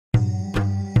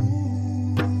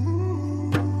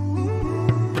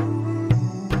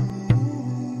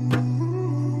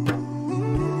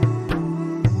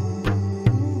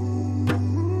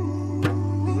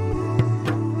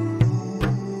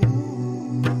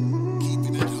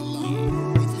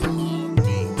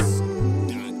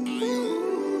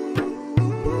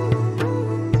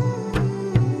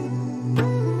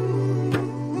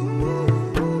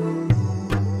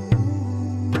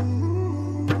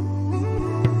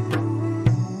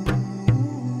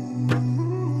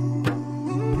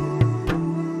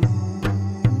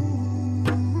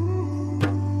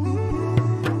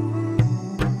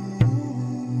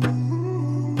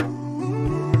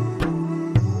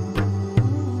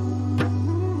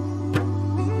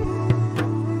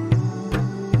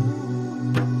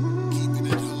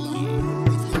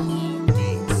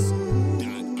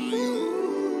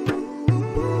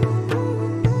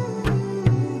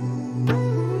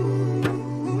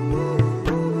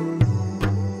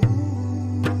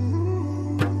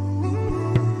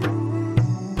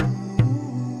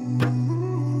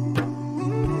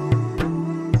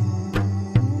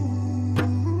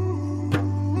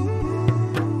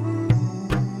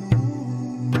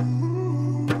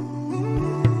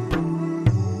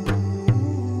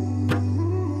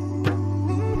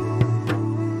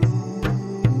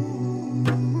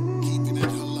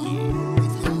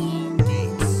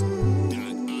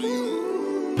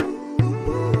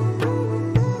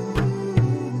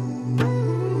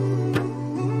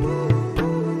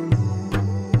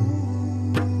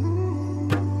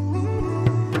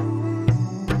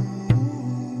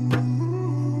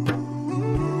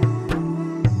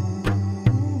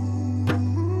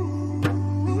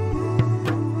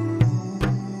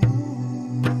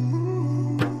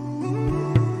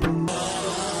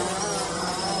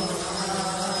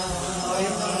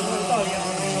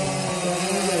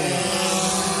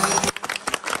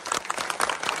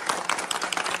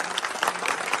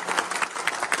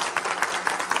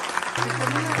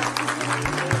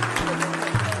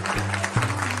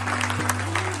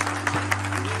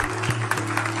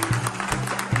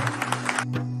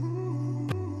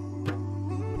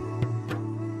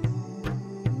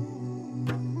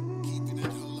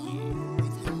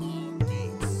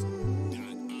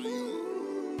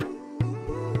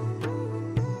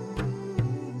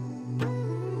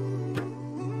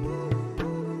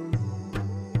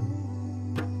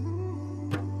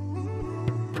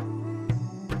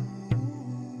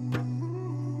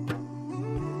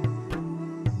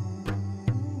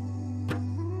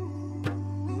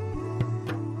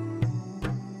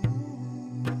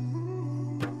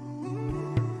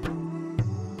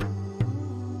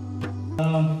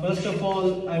First of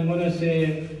all, I'm gonna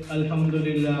say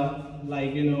Alhamdulillah.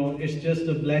 Like, it's just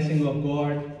a blessing of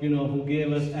God, who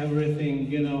gave us everything,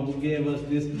 who gave us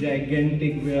this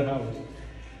gigantic warehouse.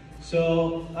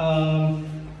 So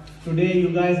today you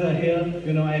guys are here.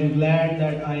 I'm glad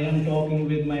that I am talking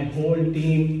with my whole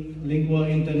team, Lingua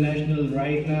International,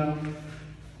 right now.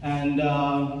 And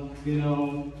I'm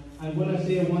gonna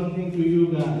say one thing to you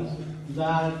guys,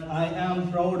 that I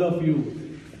am proud of you.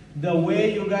 The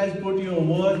way you guys put your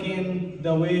work in,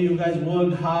 the way you guys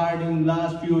worked hard in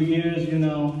last few years,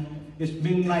 it's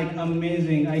been like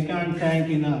amazing. I can't thank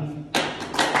enough.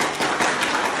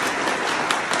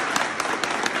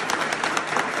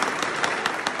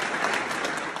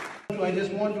 I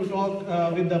just want to talk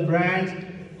with the brands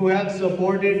who have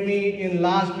supported me in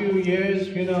last few years.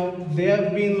 They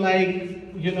have been like,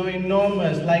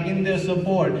 enormous, like in their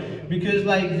support, because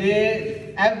like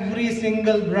every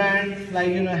single brand,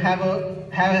 like,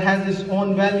 has its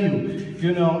own value,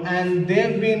 and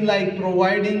they've been like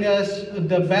providing us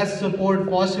the best support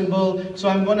possible. So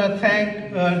I'm gonna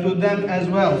thank to them as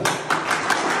well.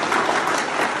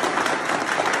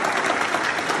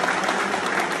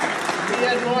 We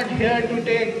are not here to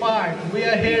take part, we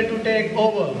are here to take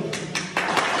over.